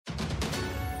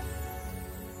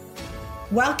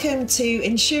Welcome to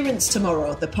Insurance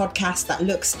Tomorrow, the podcast that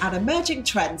looks at emerging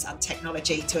trends and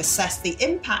technology to assess the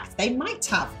impact they might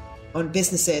have on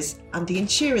businesses and the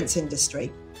insurance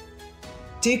industry.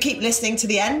 Do keep listening to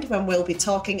the end when we'll be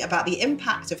talking about the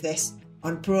impact of this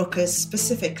on brokers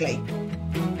specifically.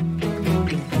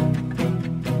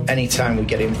 Anytime we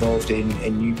get involved in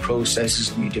new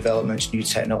processes, new developments, new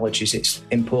technologies, it's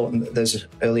important that there's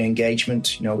early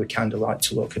engagement. We kind of like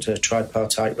to look at a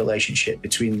tripartite relationship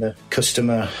between the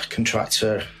customer,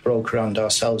 contractor, broker and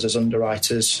ourselves as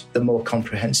underwriters. The more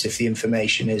comprehensive the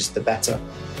information is, the better.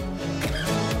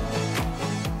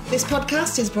 This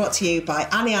podcast is brought to you by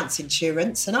Allianz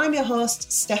Insurance, and I'm your host,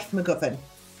 Steph McGovern.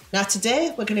 Now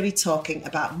today we're going to be talking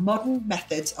about modern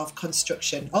methods of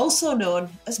construction, also known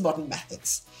as modern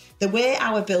methods. The way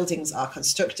our buildings are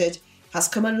constructed has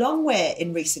come a long way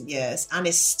in recent years and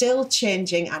is still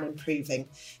changing and improving.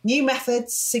 New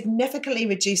methods significantly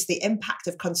reduce the impact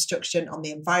of construction on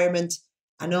the environment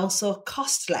and also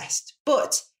cost less.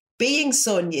 But being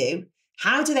so new,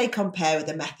 how do they compare with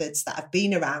the methods that have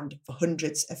been around for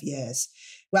hundreds of years?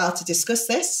 Well, to discuss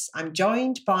this, I'm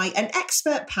joined by an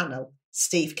expert panel.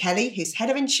 Steve Kelly, who's Head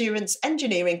of Insurance,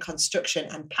 Engineering, Construction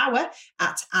and Power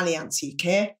at Allianz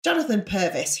UK. Jonathan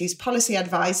Purvis, who's Policy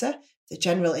Advisor, the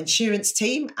General Insurance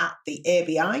Team at the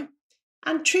ABI.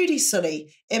 And Trudy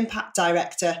Sully, Impact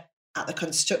Director at the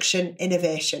Construction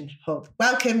Innovation Hub.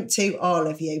 Welcome to all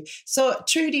of you. So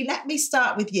Trudy, let me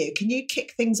start with you. Can you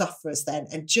kick things off for us then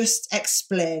and just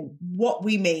explain what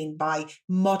we mean by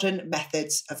modern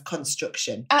methods of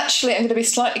construction? Actually, I'm going to be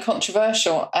slightly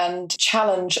controversial and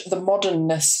challenge the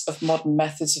modernness of modern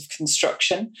methods of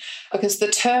construction, because the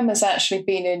term has actually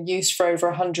been in use for over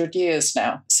 100 years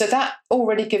now. So that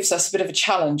already gives us a bit of a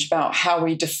challenge about how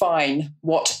we define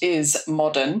what is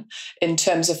modern in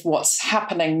terms of what's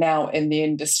happening now in the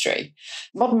industry.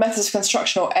 Modern Methods of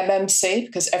Construction, or MMC,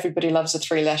 because everybody loves a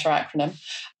three-letter acronym,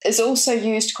 is also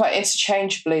used quite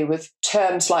interchangeably with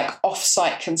terms like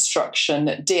off-site construction,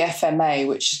 DFMA,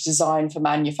 which is design for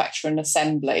manufacture and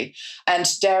assembly, and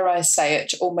dare I say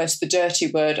it, almost the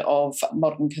dirty word of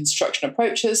modern construction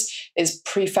approaches is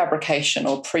prefabrication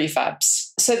or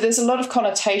prefabs. So there's a lot of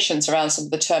connotations around some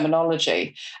of the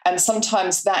terminology, and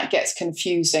sometimes that gets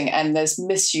confusing and there's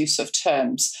misuse of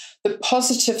terms. The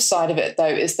positive side of it, though,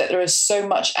 is that there is so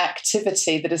much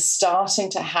activity that is starting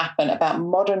to happen about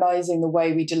modernising the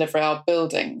way we deliver our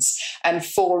buildings and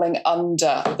falling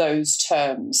under those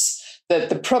terms.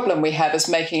 The problem we have is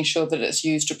making sure that it's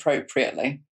used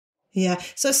appropriately. Yeah.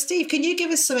 So, Steve, can you give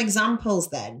us some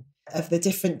examples then of the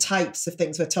different types of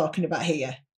things we're talking about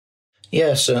here?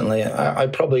 Yeah, certainly. I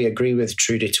probably agree with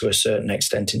Trudy to a certain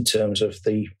extent in terms of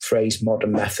the phrase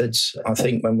modern methods. I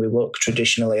think when we look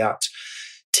traditionally at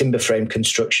timber frame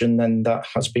construction, then that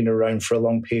has been around for a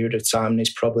long period of time and is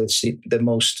probably the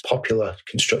most popular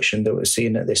construction that we're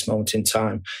seeing at this moment in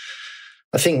time.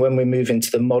 I think when we move into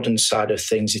the modern side of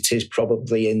things, it is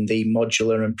probably in the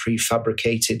modular and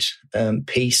prefabricated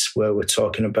piece where we're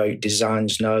talking about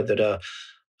designs now that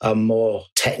are more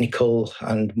technical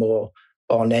and more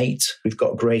ornate. We've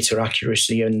got greater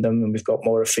accuracy in them and we've got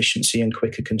more efficiency and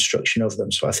quicker construction of them.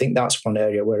 So I think that's one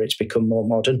area where it's become more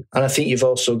modern. And I think you've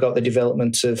also got the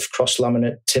development of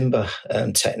cross-laminate timber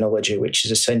technology, which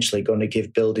is essentially going to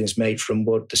give buildings made from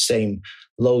wood the same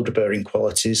load-bearing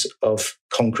qualities of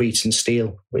concrete and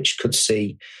steel, which could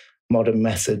see modern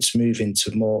methods move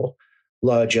into more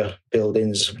larger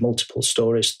buildings of multiple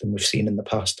stories than we've seen in the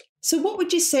past. So what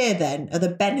would you say then are the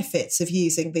benefits of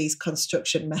using these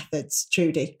construction methods,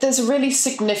 Trudy? There's a really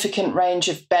significant range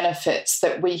of benefits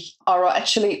that we are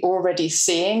actually already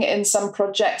seeing in some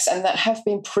projects and that have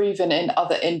been proven in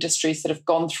other industries that have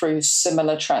gone through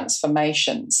similar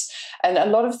transformations. And a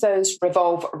lot of those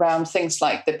revolve around things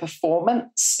like the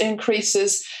performance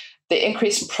increases, the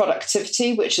increase in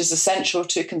productivity, which is essential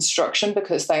to construction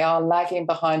because they are lagging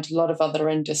behind a lot of other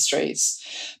industries.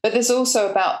 But there's also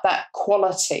about that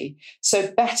quality. So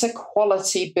better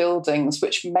quality buildings,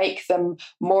 which make them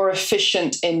more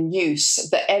efficient in use.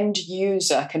 The end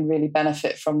user can really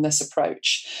benefit from this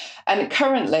approach. And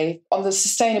currently, on the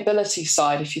sustainability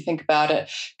side, if you think about it,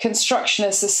 construction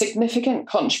is a significant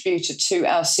contributor to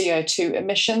our CO2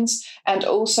 emissions and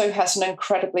also has an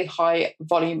incredibly high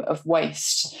volume of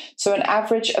waste. So an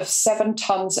average of 7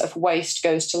 tons of waste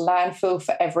goes to landfill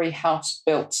for every house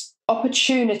built.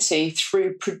 Opportunity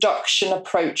through production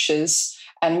approaches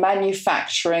and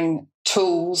manufacturing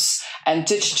tools and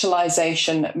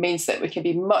digitalization means that we can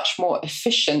be much more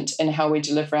efficient in how we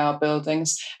deliver our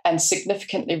buildings and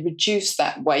significantly reduce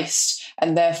that waste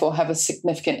and therefore have a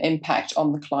significant impact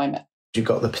on the climate. You've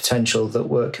got the potential that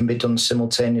work can be done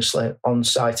simultaneously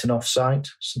on-site and off-site,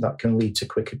 so that can lead to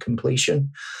quicker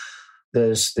completion.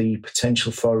 There's the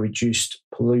potential for reduced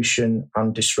pollution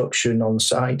and disruption on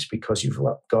site because you've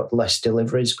got less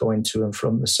deliveries going to and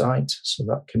from the site, so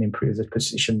that can improve the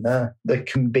position there. There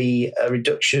can be a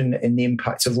reduction in the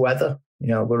impact of weather.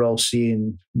 We're all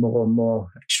seeing more and more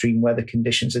extreme weather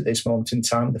conditions at this moment in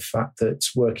time. The fact that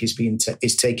work is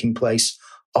taking place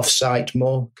off-site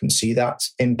more, can see that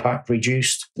impact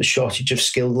reduced. The shortage of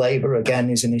skilled labour, again,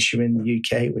 is an issue in the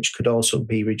UK, which could also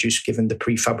be reduced given the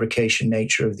prefabrication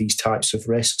nature of these types of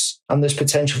risks. And there's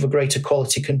potential for greater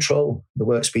quality control. The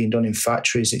work's being done in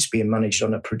factories, it's being managed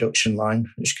on a production line,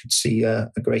 which could see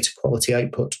a greater quality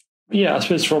output. Yeah, I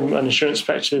suppose from an insurance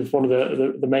perspective, one of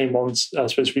the main ones, I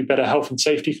suppose, would be better health and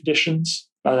safety conditions.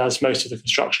 As most of the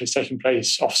construction is taking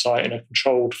place off-site in a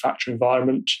controlled factory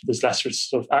environment, there's less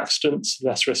risk of accidents,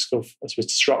 less risk of, I suppose,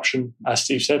 disruption, as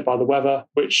Steve said, by the weather,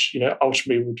 which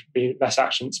ultimately would be less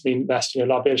accidents, mean less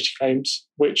liability claims,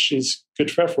 which is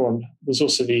good for everyone. There's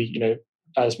also the,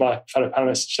 as my fellow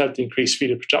panelists said, the increased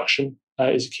speed of production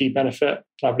is a key benefit.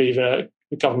 I believe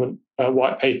the government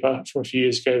white paper from a few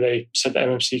years ago, they said that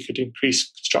MMC could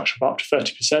increase construction by up to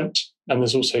 30%. And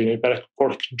there's also better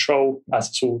quality control. As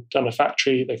it's all done in a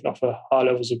factory, they can offer high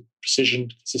levels of precision,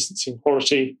 consistency and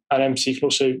quality. And MMC can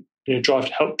also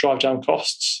help drive down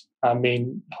costs and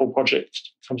mean the whole project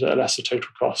comes at a lesser total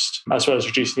cost, as well as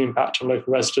reducing the impact on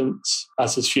local residents,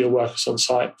 as there's fewer workers on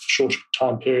site for shorter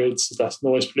time periods, there's less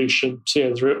noise pollution. So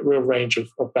there's a real range of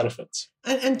benefits.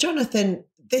 And Jonathan,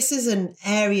 this is an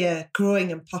area growing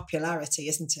in popularity,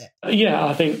 isn't it? Yeah,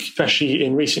 I think especially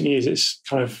in recent years, it's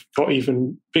kind of got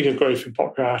even bigger growth in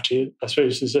popularity. I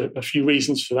suppose there's a few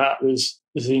reasons for that. There's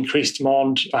the increased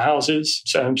demand for houses.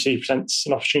 So MMC presents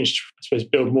an opportunity to, I suppose,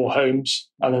 build more homes.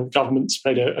 And then the government's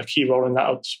played a key role in that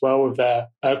as well with their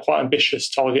quite ambitious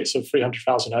targets of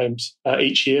 300,000 homes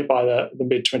each year by the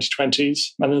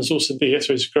mid-2020s. And there's also the, I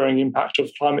suppose, growing impact of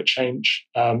climate change.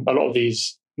 A lot of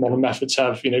these modern methods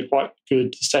have, quite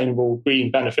good sustainable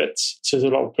green benefits. So there's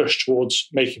a lot of push towards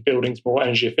making buildings more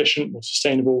energy efficient, more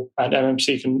sustainable, and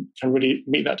MMC can really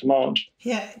meet that demand.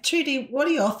 Yeah. Trudy, what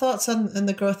are your thoughts on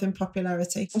the growth in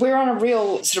popularity? We're on a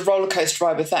real sort of rollercoaster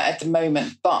ride with that at the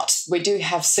moment, but we do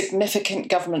have significant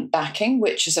government backing,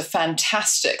 which is a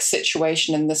fantastic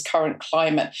situation in this current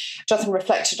climate. Jonathan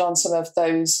reflected on some of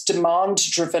those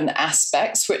demand-driven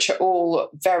aspects, which are all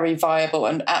very viable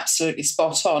and absolutely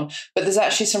spot on. But there's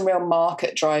actually some real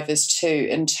market drivers too,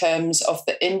 in terms of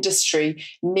the industry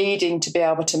needing to be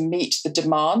able to meet the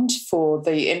demand for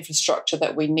the infrastructure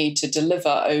that we need to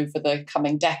deliver over the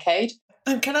coming decade.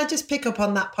 And can I just pick up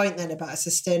on that point then about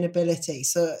sustainability?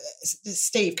 So,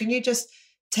 Steve, can you just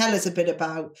tell us a bit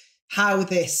about how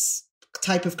this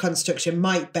type of construction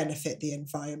might benefit the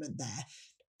environment there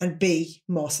and be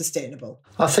more sustainable?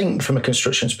 I think from a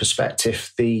construction's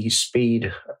perspective, the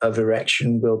speed of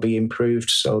erection will be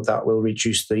improved, so that will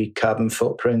reduce the carbon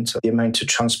footprint. The amount of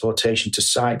transportation to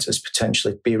site has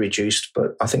potentially be reduced,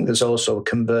 but I think there's also a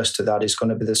converse to that is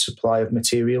going to be the supply of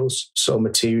materials. So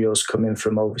materials coming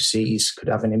from overseas could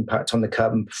have an impact on the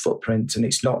carbon footprint, and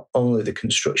it's not only the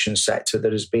construction sector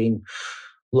that has been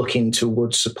looking to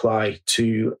wood supply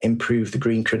to improve the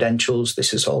green credentials.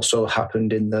 This has also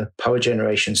happened in the power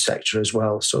generation sector as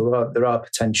well. So there are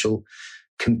potential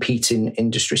competing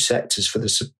industry sectors for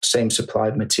the same supply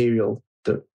of material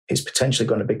that is potentially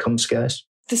going to become scarce.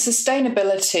 The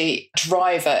sustainability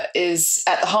driver is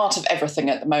at the heart of everything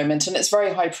at the moment, and it's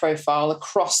very high profile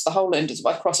across the whole industry,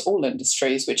 across all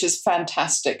industries, which is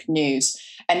fantastic news.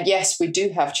 And yes, we do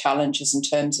have challenges in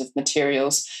terms of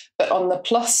materials, but on the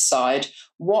plus side,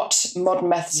 what modern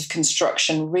methods of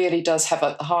construction really does have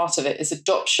at the heart of it is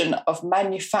adoption of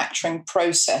manufacturing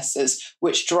processes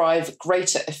which drive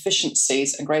greater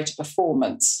efficiencies and greater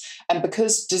performance. And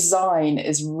because design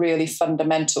is really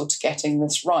fundamental to getting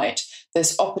this right,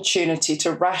 there's opportunity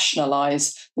to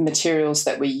rationalize the materials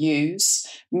that we use,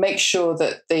 make sure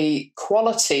that the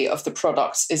quality of the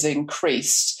products is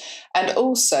increased, and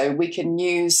also we can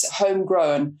use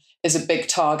homegrown is a big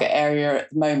target area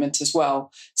at the moment as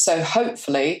well. So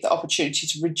hopefully the opportunity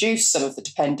to reduce some of the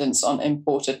dependence on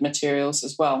imported materials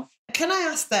as well. Can I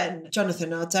ask then,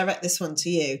 Jonathan, I'll direct this one to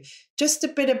you, just a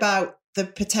bit about the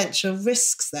potential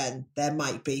risks then there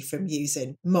might be from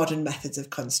using modern methods of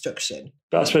construction?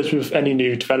 But I suppose with any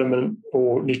new development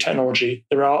or new technology,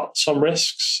 there are some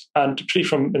risks. And particularly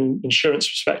from an insurance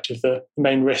perspective, the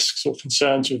main risks or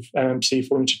concerns with MMC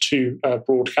fall into two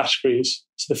broad categories.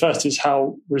 So the first is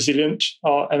how resilient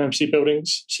are MMC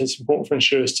buildings. So it's important for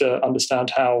insurers to understand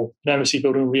how an MMC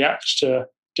building reacts to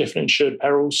different insured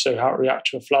perils, so how it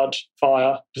reacts to a flood,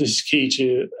 fire. This is key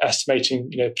to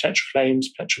estimating, potential claims,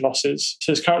 potential losses.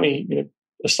 So there's currently,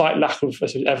 a slight lack of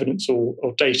evidence or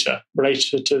data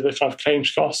related to the kind of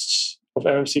claims costs of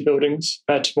MMC buildings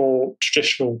compared to more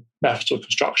traditional methods of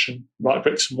construction, like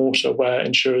bricks and mortar, where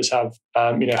insurers have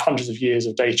hundreds of years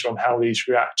of data on how these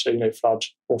react to flood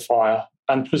or fire.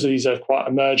 And because these are quite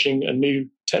emerging and new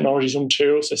technologies and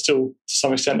materials, they're still to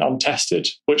some extent untested,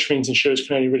 which means insurers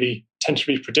can only really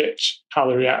tentatively predict how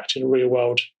they react in a real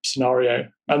world scenario.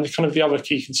 And the other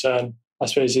key concern, I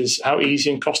suppose, is how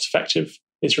easy and cost effective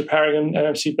is repairing an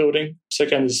MMC building. So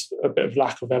again, there's a bit of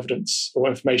lack of evidence or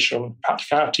information on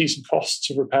practicalities and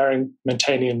costs of repairing,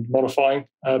 maintaining and modifying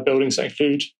buildings that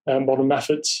include modern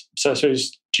methods. So I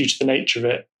suppose due to the nature of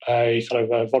it, a kind of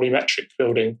a volumetric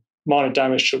building, minor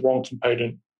damage to one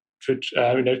component could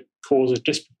cause a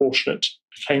disproportionate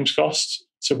claims cost.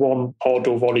 So one pod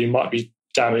or volume might be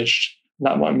damaged, and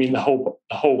that might mean the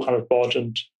whole kind of bod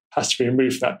and has to be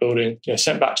removed from that building,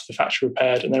 sent back to the factory,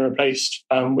 repaired, and then replaced,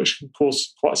 which can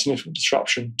cause quite a significant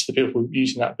disruption to the people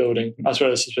using that building, as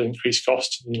well as increased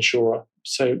cost to the insurer.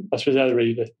 So I suppose they're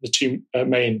really the two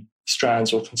main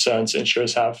strands or concerns that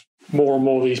insurers have. More and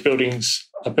more of these buildings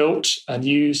are built and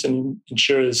used, and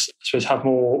insurers, I suppose, have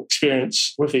more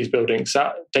experience with these buildings.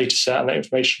 That data set and that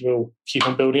information will keep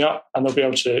on building up, and they'll be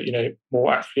able to,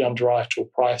 more accurately underwrite or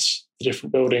price the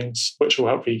different buildings, which will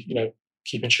help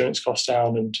keep insurance costs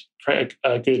down and create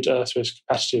a good,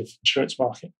 competitive insurance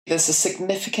market. There's a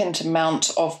significant amount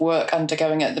of work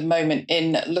undergoing at the moment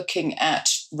in looking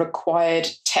at required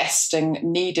testing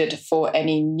needed for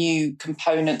any new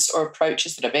components or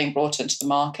approaches that are being brought into the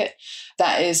market.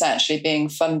 That is actually being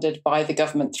funded by the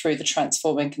government through the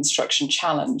Transforming Construction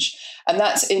Challenge. And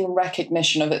that's in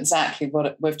recognition of exactly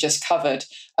what we've just covered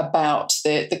about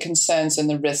the concerns and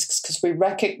the risks, because we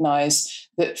recognise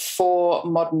that for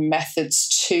modern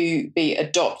methods to be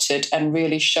adopted and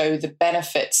really show the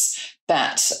benefits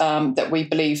that we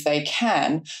believe they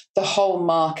can, the whole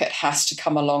market has to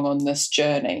come along on this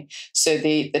journey. So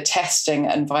the testing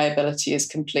and viability is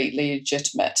completely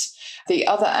legitimate. The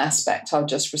other aspect I'll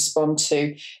just respond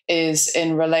to is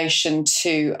in relation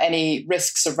to any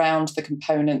risks around the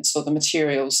components or the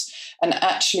materials. And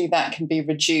actually that can be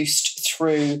reduced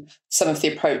through some of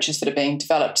the approaches that are being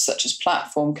developed, such as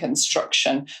platform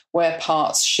construction, where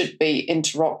parts should be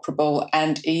interoperable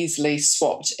and easily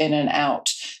swapped in and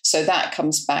out. So that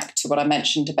comes back to what I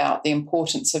mentioned about the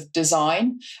importance of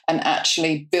design and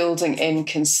actually building in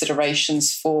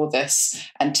considerations for this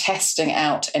and testing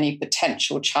out any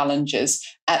potential challenges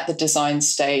at the design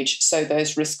stage so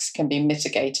those risks can be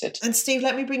mitigated. And Steve,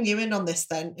 let me bring you in on this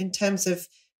then, in terms of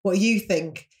what you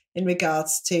think in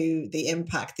regards to the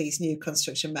impact these new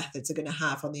construction methods are going to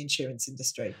have on the insurance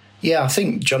industry. Yeah, I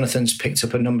think Jonathan's picked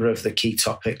up a number of the key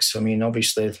topics. I mean,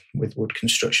 obviously, with wood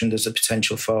construction, there's a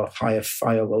potential for higher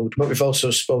fire load. But we've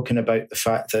also spoken about the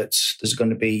fact that there's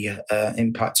going to be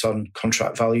impact on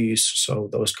contract values. So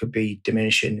those could be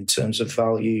diminishing in terms of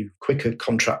value. Quicker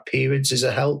contract periods is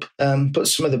a help. But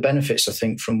some of the benefits, I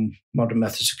think, from modern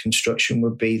methods of construction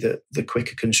would be that the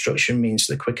quicker construction means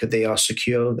the quicker they are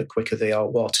secure, the quicker they are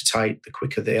watertight, the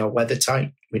quicker they are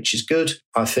weathertight, which is good.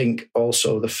 I think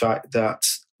also the fact that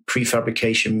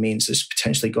prefabrication means there's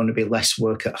potentially going to be less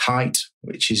work at height,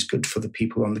 which is good for the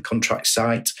people on the contract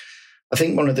site. I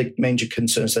think one of the major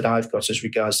concerns that I've got as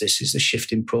regards this is the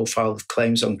shift in profile of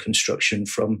claims on construction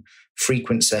from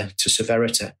frequency to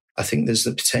severity. I think there's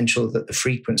the potential that the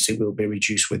frequency will be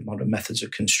reduced with modern methods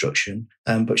of construction,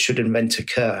 but should an event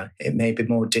occur, it may be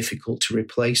more difficult to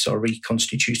replace or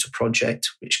reconstitute a project,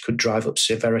 which could drive up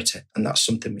severity. And that's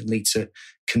something we need to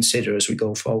consider as we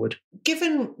go forward.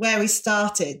 Given where we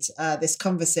started this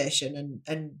conversation,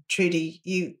 and Trudy,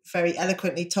 you very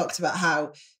eloquently talked about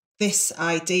how this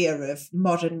idea of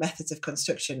modern methods of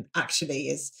construction actually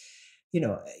is,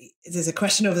 there's a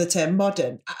question over the term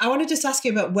modern. I want to just ask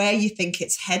you about where you think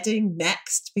it's heading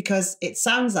next, because it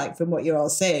sounds like from what you're all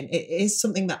saying, it is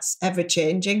something that's ever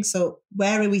changing. So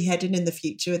where are we heading in the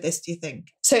future with this, do you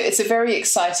think? So it's a very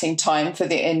exciting time for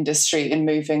the industry in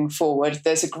moving forward.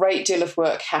 There's a great deal of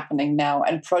work happening now,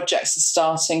 and projects are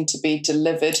starting to be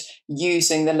delivered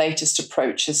using the latest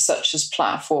approaches, such as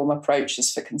platform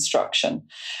approaches for construction.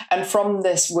 And from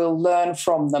this, we'll learn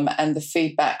from them, and the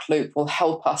feedback loop will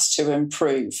help us to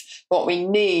improve. What we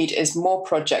need is more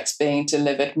projects being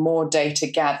delivered, more data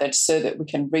gathered, so that we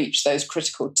can reach those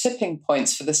critical tipping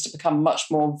points for this to become much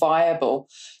more viable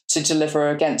to deliver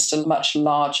against a much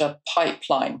larger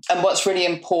pipeline. And what's really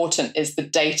important is the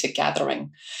data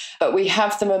gathering. But we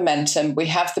have the momentum, we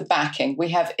have the backing, we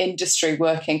have industry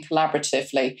working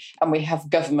collaboratively, and we have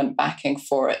government backing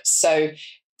for it. So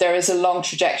there is a long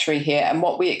trajectory here, and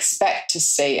what we expect to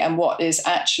see and what is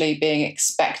actually being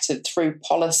expected through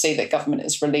policy that government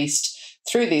has released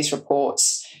through these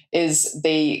reports is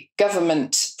the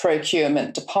government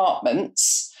procurement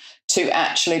departments to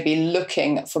actually be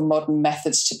looking for modern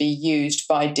methods to be used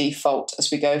by default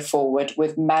as we go forward,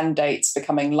 with mandates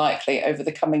becoming likely over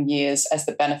the coming years as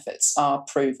the benefits are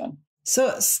proven.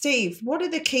 So, Steve, what are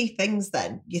the key things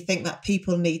then you think that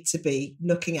people need to be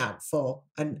looking out for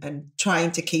and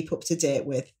trying to keep up to date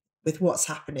with what's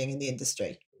happening in the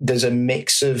industry? There's a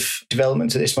mix of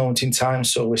development at this moment in time.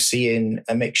 So we're seeing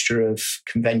a mixture of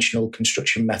conventional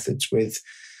construction methods with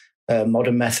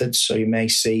modern methods. So you may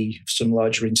see some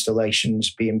larger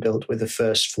installations being built with the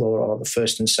first floor or the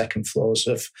first and second floors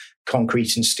of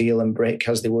concrete and steel and brick,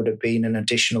 as they would have been, and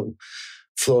additional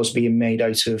floors being made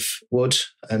out of wood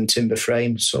and timber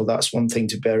frame. So that's one thing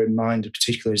to bear in mind,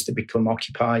 particularly as they become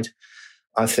occupied.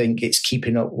 I think it's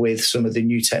keeping up with some of the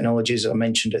new technologies I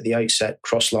mentioned at the outset.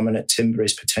 Cross-laminate timber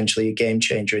is potentially a game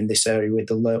changer in this area with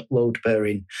the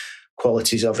load-bearing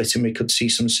qualities of it, and we could see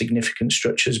some significant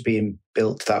structures being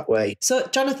built that way. So,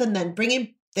 Jonathan, then,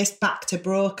 bringing this back to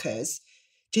brokers,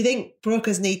 do you think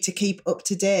brokers need to keep up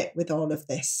to date with all of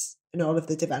this and all of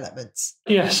the developments?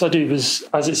 Yes, I do, because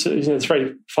as it's a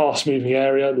very fast-moving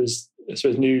area, there's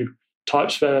new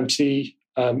types of MMC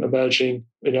emerging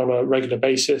on a regular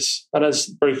basis. And as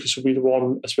brokers will be the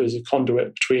one, I suppose, a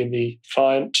conduit between the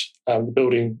client, the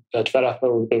building developer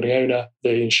or the building owner,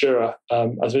 the insurer. I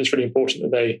think it's really important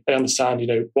that they understand,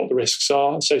 what the risks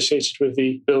are associated with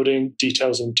the building,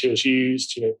 details of materials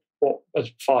used, what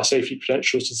fire safety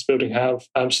credentials does the building have,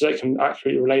 so they can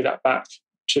accurately relay that back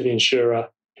to the insurer,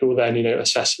 who will then,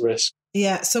 assess the risk.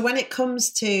 Yeah. So when it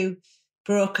comes to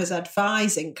brokers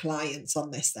advising clients on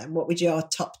this, then what would your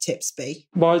top tips be?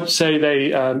 Well, I'd say they,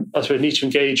 need to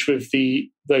engage with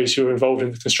those who are involved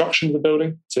in the construction of the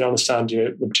building, so they understand,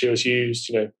 the materials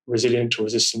used, resilient or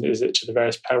resistant is it to the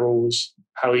various perils,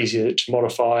 how easy is it to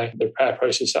modify, the repair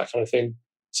process, that kind of thing,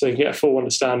 so they can get a full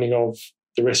understanding of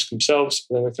the risk themselves,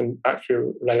 and then they can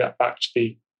accurately relay that back to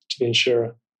the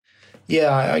insurer.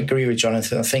 Yeah, I agree with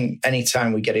Jonathan. I think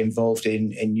anytime we get involved in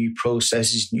new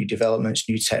processes, new developments,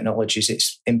 new technologies,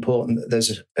 it's important that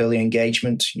there's early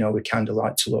engagement. We kind of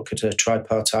like to look at a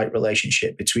tripartite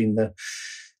relationship between the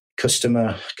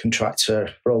customer,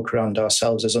 contractor, broker and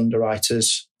ourselves as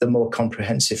underwriters. The more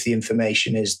comprehensive the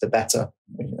information is, the better.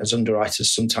 As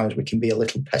underwriters, sometimes we can be a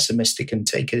little pessimistic and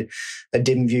take a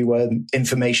dim view where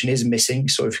information is missing.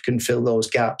 So if we can fill those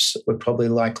gaps, we're probably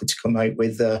likely to come out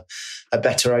with a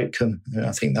better outcome. And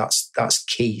I think that's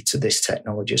key to this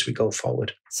technology as we go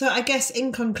forward. So I guess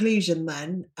in conclusion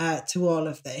then, to all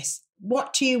of this,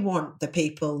 what do you want the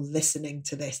people listening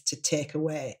to this to take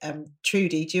away?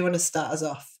 Trudy, do you want to start us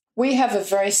off? We have a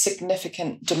very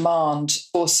significant demand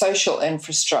for social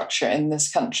infrastructure in this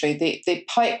country. The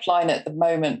pipeline at the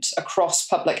moment across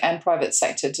public and private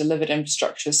sector delivered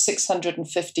infrastructure is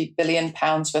 £650 billion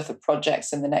worth of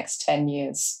projects in the next 10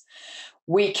 years.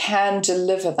 We can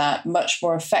deliver that much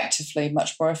more effectively,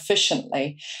 much more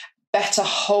efficiently, better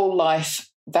whole life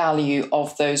value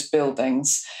of those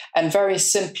buildings. And very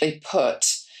simply put,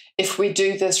 if we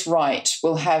do this right,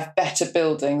 we'll have better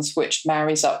buildings, which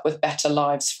marries up with better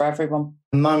lives for everyone.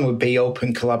 Mine would be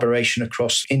open collaboration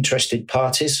across interested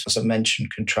parties. As I mentioned,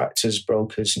 contractors,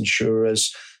 brokers,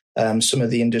 insurers, some of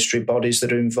the industry bodies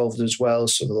that are involved as well.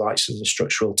 So the likes of the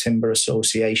Structural Timber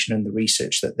Association and the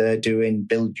research that they're doing,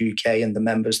 Build UK and the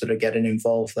members that are getting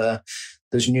involved there.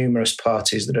 There's numerous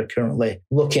parties that are currently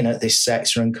looking at this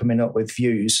sector and coming up with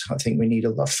views. I think we need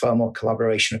far more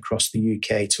collaboration across the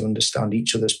UK to understand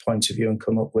each other's point of view and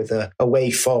come up with a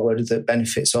way forward that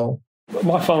benefits all.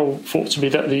 My final thought would be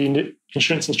that the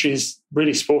insurance industry is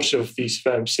really supportive of the use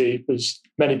of MMC, because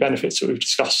many benefits that we've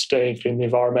discussed today, including the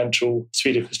environmental,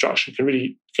 speed of construction, can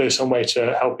really go some way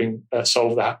to helping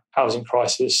solve the housing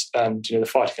crisis and the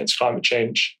fight against climate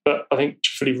change. But I think to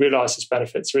fully realise its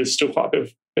benefits, there is still quite a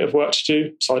bit of work to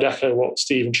do. So I'd echo what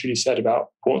Steve and Trudy said about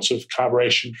the importance of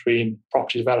collaboration between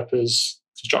property developers,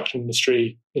 construction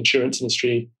industry, insurance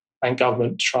industry, and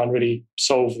government to try and really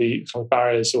solve the kind of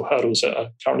barriers or hurdles that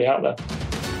are currently out there.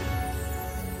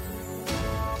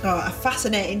 Oh, a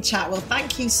fascinating chat. Well,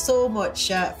 thank you so much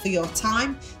for your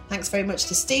time. Thanks very much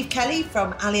to Steve Kelly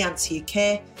from Allianz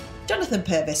UK, Jonathan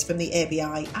Purvis from the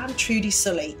ABI, and Trudy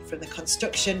Sully from the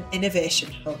Construction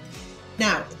Innovation Hub.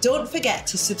 Now, don't forget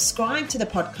to subscribe to the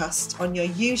podcast on your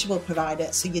usual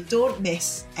provider so you don't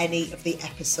miss any of the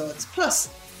episodes.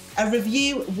 Plus, a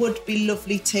review would be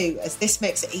lovely too, as this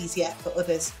makes it easier for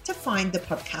others to find the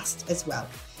podcast as well.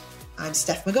 I'm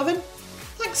Steph McGovern.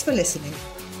 Thanks for listening.